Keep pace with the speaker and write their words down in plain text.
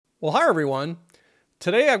Well, hi everyone.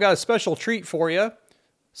 Today I've got a special treat for you.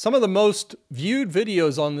 Some of the most viewed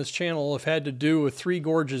videos on this channel have had to do with Three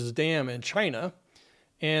Gorges Dam in China.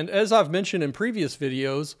 And as I've mentioned in previous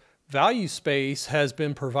videos, ValueSpace has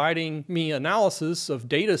been providing me analysis of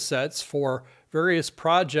data sets for various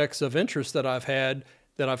projects of interest that I've had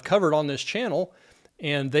that I've covered on this channel.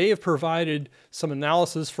 And they have provided some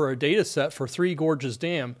analysis for a data set for Three Gorges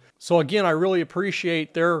Dam. So again, I really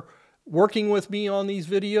appreciate their working with me on these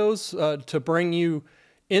videos to bring you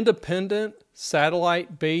independent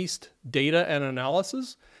satellite-based data and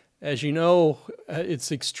analysis. As you know,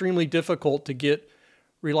 it's extremely difficult to get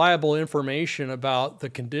reliable information about the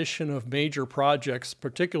condition of major projects,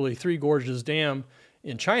 particularly Three Gorges Dam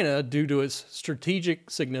in China, due to its strategic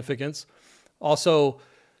significance. Also,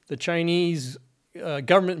 the Chinese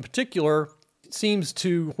government in particular seems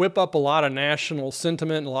to whip up a lot of national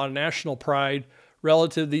sentiment and a lot of national pride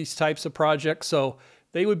relative to these types of projects. So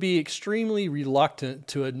they would be extremely reluctant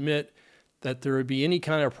to admit that there would be any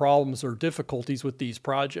kind of problems or difficulties with these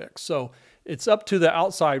projects. So it's up to the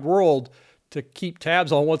outside world to keep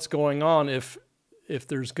tabs on what's going on if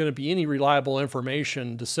there's going to be any reliable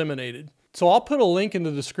information disseminated. So I'll put a link in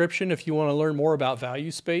the description if you want to learn more about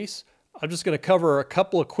ValueSpace. I'm just going to cover a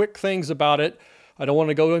couple of quick things about it. I don't want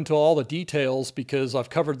to go into all the details because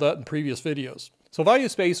I've covered that in previous videos. So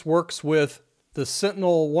ValueSpace works with the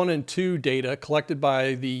Sentinel-1 and 2 data collected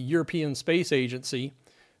by the European Space Agency.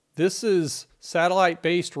 This is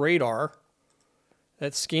satellite-based radar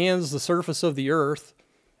that scans the surface of the Earth,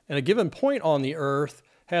 and a given point on the Earth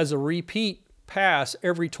has a repeat pass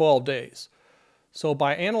every 12 days. So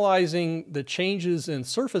by analyzing the changes in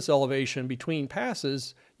surface elevation between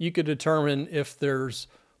passes, you could determine if there's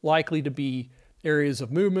likely to be areas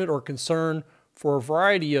of movement or concern for a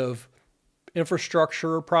variety of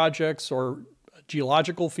infrastructure projects or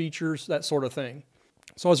geological features, that sort of thing.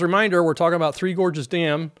 So as a reminder, we're talking about Three Gorges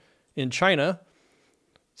Dam in China.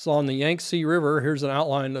 It's on the Yangtze River. Here's an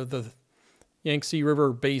outline of the Yangtze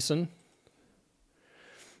River basin.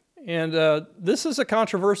 And this is a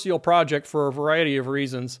controversial project for a variety of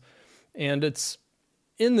reasons. And it's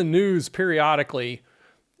in the news periodically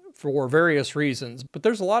for various reasons. But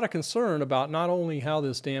there's a lot of concern about not only how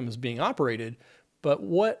this dam is being operated, but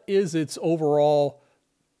what is its overall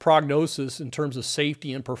prognosis in terms of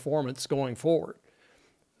safety and performance going forward.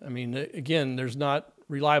 I mean, again, there's not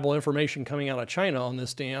reliable information coming out of China on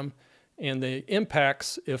this dam, and the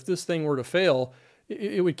impacts, if this thing were to fail,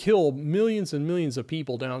 it would kill millions and millions of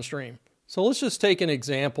people downstream. So let's just take an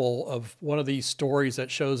example of one of these stories that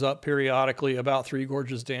shows up periodically about Three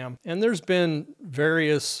Gorges Dam. And there's been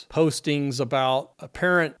various postings about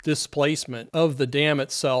apparent displacement of the dam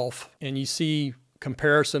itself, and you see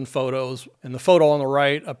comparison photos, and the photo on the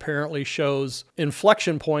right apparently shows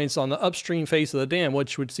inflection points on the upstream face of the dam,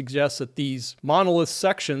 which would suggest that these monolith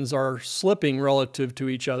sections are slipping relative to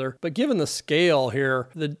each other. But given the scale here,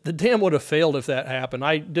 the dam would have failed if that happened.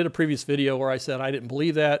 I did a previous video where I said I didn't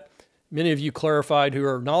believe that. Many of you clarified who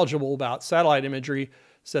are knowledgeable about satellite imagery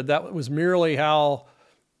said that was merely how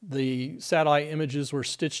the satellite images were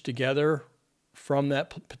stitched together from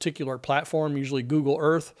that particular platform, usually Google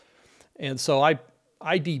Earth. And so I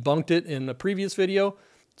debunked it in the previous video.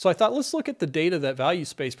 So I thought, let's look at the data that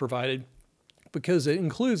ValueSpace provided, because it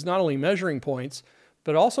includes not only measuring points,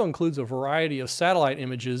 but also includes a variety of satellite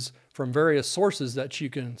images from various sources that you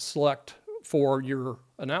can select for your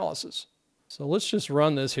analysis. So let's just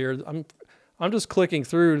run this here. I'm just clicking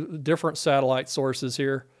through different satellite sources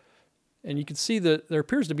here, and you can see that there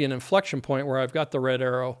appears to be an inflection point where I've got the red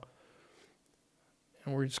arrow.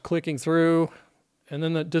 And we're just clicking through, and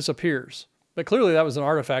then that disappears. But clearly that was an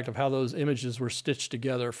artifact of how those images were stitched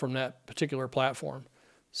together from that particular platform.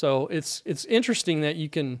 So it's interesting that you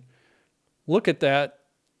can look at that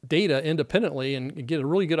data independently and get a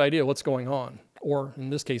really good idea of what's going on, or in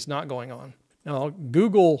this case, not going on. Now,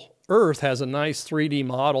 Google Earth has a nice 3D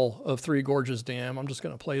model of Three Gorges Dam. I'm just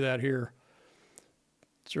going to play that here.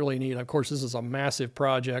 It's really neat. Of course, this is a massive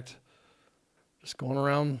project. Just going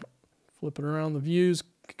around, flipping around the views,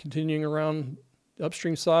 continuing around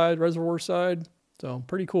upstream side, reservoir side. So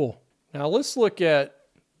pretty cool. Now let's look at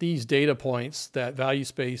these data points that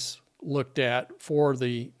ValueSpace looked at for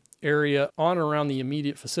the area on and around the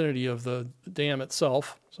immediate vicinity of the dam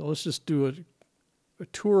itself. So let's just do a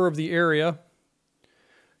tour of the area.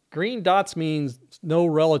 Green dots means no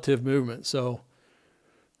relative movement. So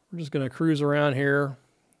we're just going to cruise around here.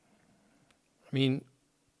 I mean,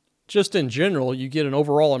 just in general, you get an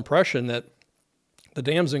overall impression that the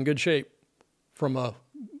dam's in good shape from a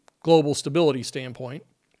global stability standpoint.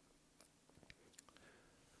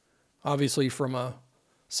 Obviously, from a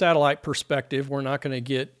satellite perspective, we're not going to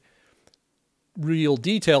get real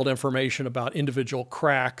detailed information about individual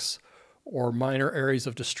cracks or minor areas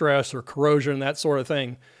of distress or corrosion, that sort of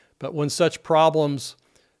thing. But when such problems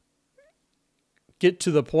get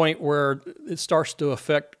to the point where it starts to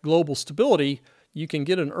affect global stability, you can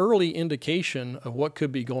get an early indication of what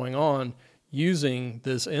could be going on using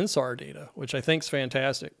this InSAR data, which I think is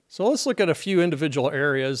fantastic. So let's look at a few individual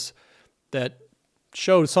areas that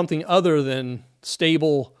show something other than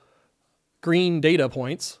stable green data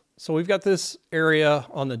points. So we've got this area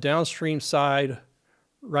on the downstream side,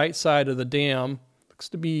 right side of the dam. Looks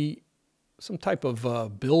to be some type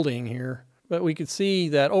of building here. But we can see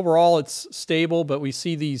that overall it's stable, but we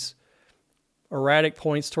see these erratic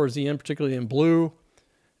points towards the end, particularly in blue.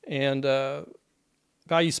 And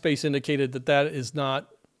value space indicated that that is not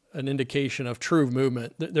an indication of true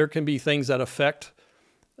movement. There can be things that affect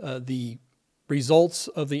the results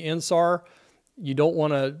of the InSAR. You don't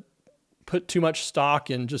want to put too much stock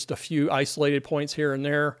in just a few isolated points here and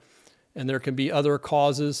there can be other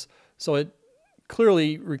causes. So it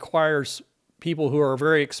clearly requires people who are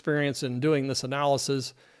very experienced in doing this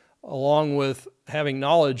analysis, along with having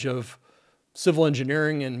knowledge of civil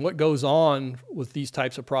engineering and what goes on with these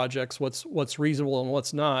types of projects, what's reasonable and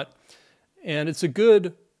what's not. And it's a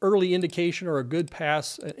good early indication or a good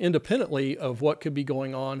pass independently of what could be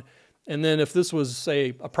going on. And then if this was,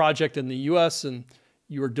 say, a project in the US and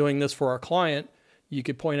you were doing this for our client, you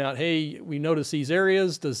could point out, hey, we notice these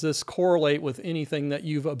areas. Does this correlate with anything that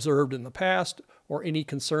you've observed in the past or any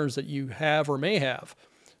concerns that you have or may have?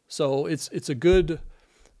 So it's a good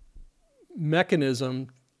mechanism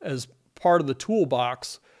as part of the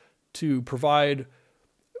toolbox to provide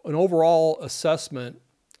an overall assessment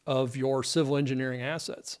of your civil engineering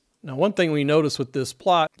assets. Now, one thing we notice with this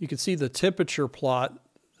plot, you can see the temperature plot,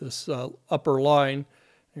 this upper line.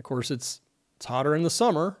 Of course, it's hotter in the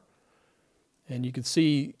summer, and you can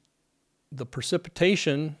see the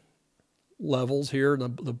precipitation levels here, the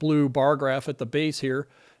blue bar graph at the base here.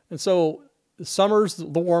 And so summer's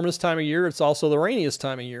the warmest time of year. It's also the rainiest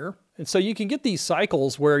time of year. And so you can get these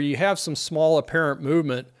cycles where you have some small apparent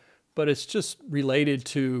movement, but it's just related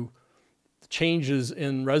to changes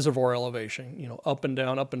in reservoir elevation, you know, up and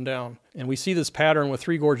down, up and down. And we see this pattern with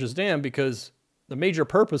Three Gorges Dam because the major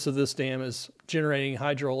purpose of this dam is generating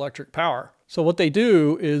hydroelectric power. So what they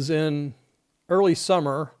do is in early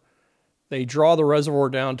summer, they draw the reservoir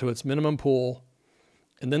down to its minimum pool,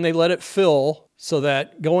 and then they let it fill so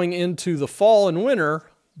that going into the fall and winter,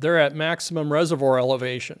 they're at maximum reservoir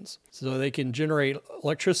elevations. So they can generate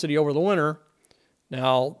electricity over the winter.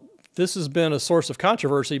 Now, this has been a source of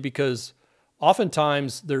controversy because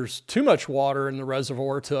oftentimes there's too much water in the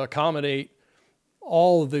reservoir to accommodate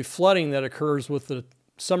all of the flooding that occurs with the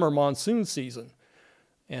summer monsoon season.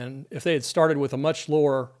 And if they had started with a much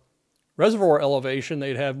lower reservoir elevation,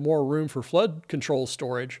 they'd have more room for flood control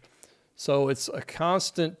storage. So it's a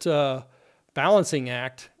constant balancing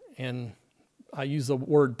act. And I use the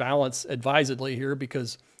word balance advisedly here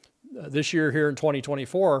because this year here in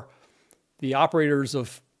 2024, the operators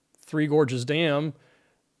of Three Gorges Dam,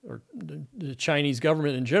 or the Chinese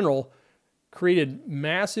government in general, created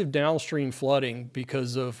massive downstream flooding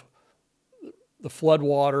because of the flood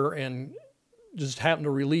water and just happened to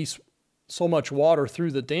release so much water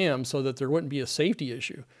through the dam so that there wouldn't be a safety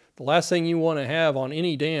issue. The last thing you want to have on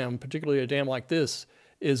any dam, particularly a dam like this,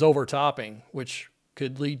 is overtopping, which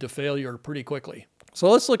could lead to failure pretty quickly. So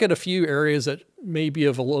let's look at a few areas that may be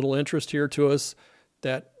of a little interest here to us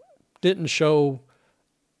that didn't show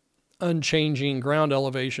unchanging ground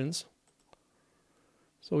elevations.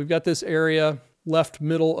 So we've got this area left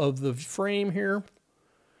middle of the frame here.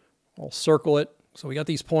 I'll circle it. So we got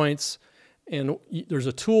these points, and there's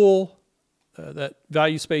a tool that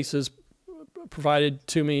Value Space has provided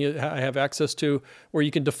to me, I have access to, where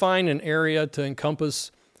you can define an area to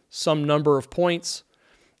encompass some number of points,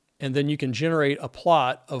 and then you can generate a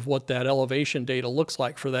plot of what that elevation data looks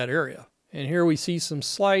like for that area. And here we see some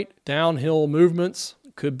slight downhill movements.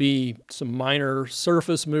 Could be some minor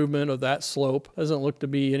surface movement of that slope. Doesn't look to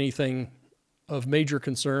be anything of major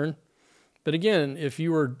concern. But again, if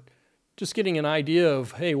you were just getting an idea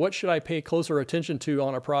of, hey, what should I pay closer attention to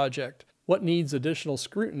on a project? What needs additional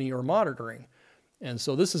scrutiny or monitoring? And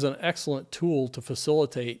so this is an excellent tool to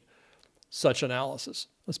facilitate such analysis.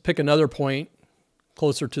 Let's pick another point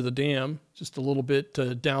closer to the dam, just a little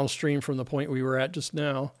bit downstream from the point we were at just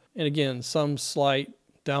now. And again, some slight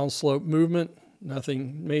downslope movement,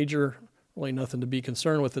 nothing major, really nothing to be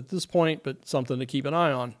concerned with at this point, but something to keep an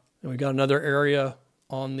eye on. And we've got another area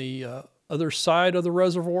on the other side of the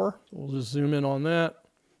reservoir. So we'll just zoom in on that.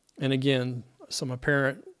 And again, some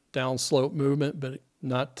apparent downslope movement, but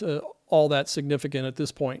not all that significant at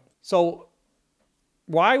this point. So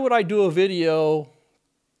why would I do a video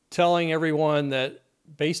telling everyone that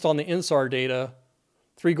based on the InSAR data,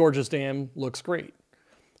 Three Gorges Dam looks great?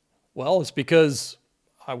 Well, it's because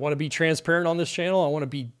I want to be transparent on this channel. I want to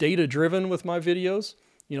be data-driven with my videos.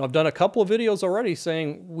 You know, I've done a couple of videos already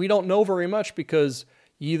saying we don't know very much because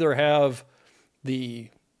you either have the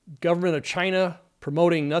government of China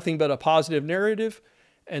promoting nothing but a positive narrative,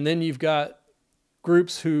 and then you've got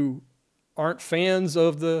groups who aren't fans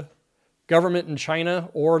of the government in China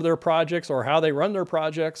or their projects or how they run their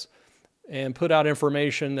projects and put out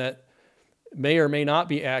information that may or may not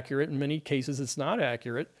be accurate. In many cases, it's not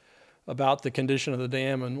accurate about the condition of the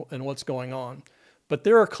dam and what's going on. But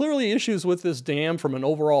there are clearly issues with this dam from an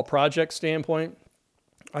overall project standpoint.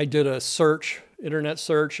 I did a search, internet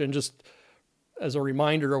search, and just as a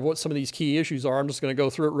reminder of what some of these key issues are, I'm just going to go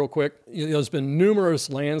through it real quick. You know, there's been numerous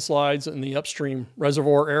landslides in the upstream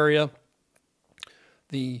reservoir area.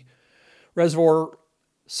 The reservoir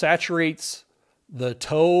saturates the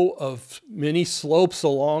toe of many slopes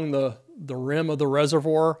along the rim of the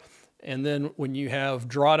reservoir. And then when you have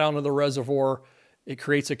drawdown of the reservoir, it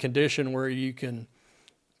creates a condition where you can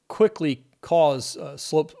quickly cause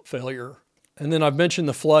slope failure. And then I've mentioned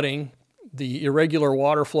the flooding. The irregular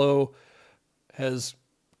water flow has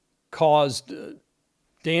caused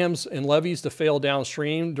dams and levees to fail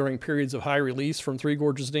downstream during periods of high release from Three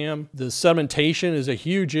Gorges Dam. The sedimentation is a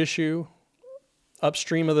huge issue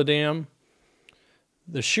upstream of the dam.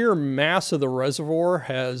 The sheer mass of the reservoir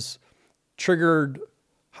has triggered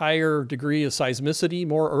higher degree of seismicity,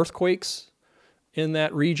 more earthquakes in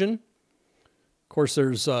that region. Of course,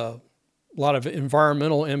 there's a lot of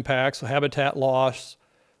environmental impacts, habitat loss,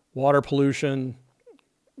 water pollution.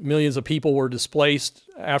 Millions of people were displaced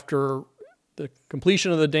after the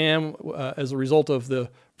completion of the dam as a result of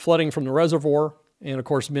the flooding from the reservoir. And of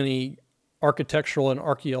course, many architectural and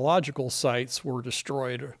archaeological sites were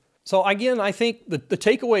destroyed. So again, I think the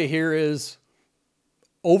takeaway here is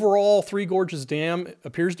overall, Three Gorges Dam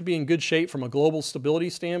appears to be in good shape from a global stability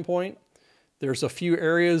standpoint. There's a few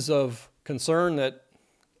areas of concern that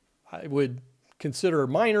I would consider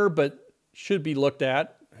minor, but should be looked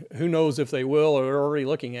at. Who knows if they will, or they're already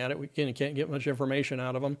looking at it. We can't get much information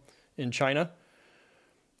out of them in China.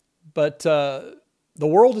 But the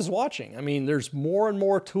world is watching. I mean, there's more and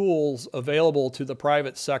more tools available to the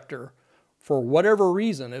private sector for whatever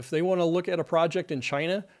reason. If they want to look at a project in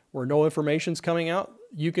China where no information's coming out,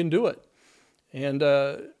 you can do it. And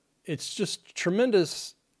it's just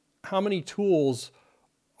tremendous how many tools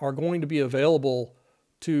are going to be available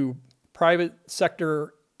to private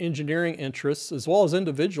sector engineering interests as well as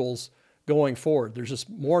individuals going forward. There's just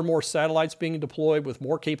more and more satellites being deployed with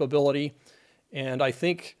more capability. And I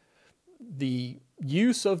think the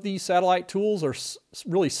use of these satellite tools are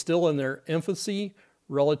really still in their infancy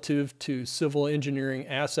relative to civil engineering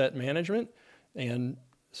asset management. And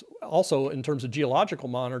also in terms of geological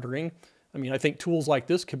monitoring, I mean, I think tools like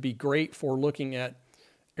this could be great for looking at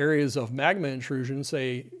areas of magma intrusion,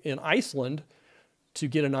 say in Iceland, to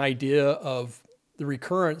get an idea of the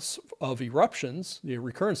recurrence of eruptions, the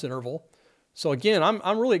recurrence interval. So again,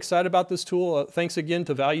 I'm really excited about this tool. Thanks again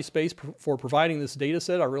to ValueSpace for providing this data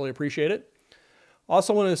set. I really appreciate it.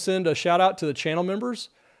 Also want to send a shout out to the channel members.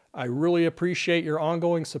 I really appreciate your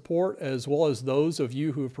ongoing support as well as those of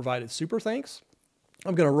you who have provided super thanks.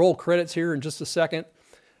 I'm going to roll credits here in just a second.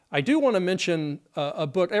 I do want to mention a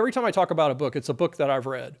book. Every time I talk about a book, it's a book that I've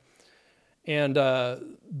read. And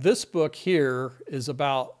this book here is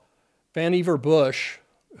about Vannevar Bush,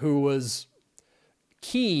 who was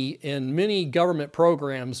key in many government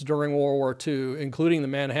programs during World War II, including the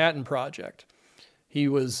Manhattan Project. He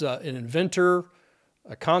was an inventor,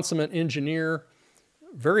 a consummate engineer,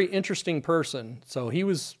 very interesting person. So he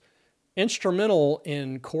was instrumental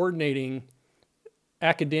in coordinating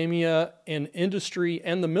academia and industry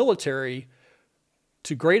and the military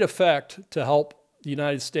to great effect to help the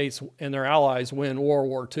United States and their allies win World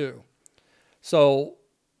War II. So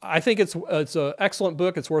I think it's an excellent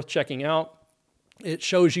book. It's worth checking out. It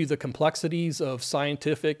shows you the complexities of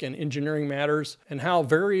scientific and engineering matters and how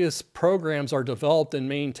various programs are developed and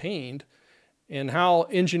maintained, and how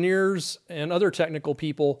engineers and other technical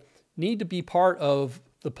people need to be part of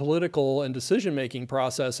the political and decision-making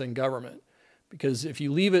process in government. Because if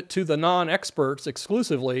you leave it to the non-experts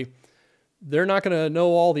exclusively, they're not going to know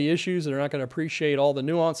all the issues, they're not going to appreciate all the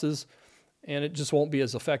nuances, and it just won't be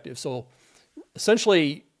as effective. So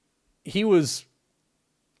essentially, he was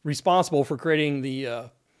responsible for creating the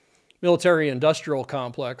military-industrial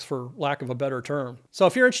complex, for lack of a better term. So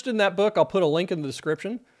if you're interested in that book, I'll put a link in the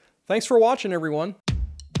description. Thanks for watching, everyone.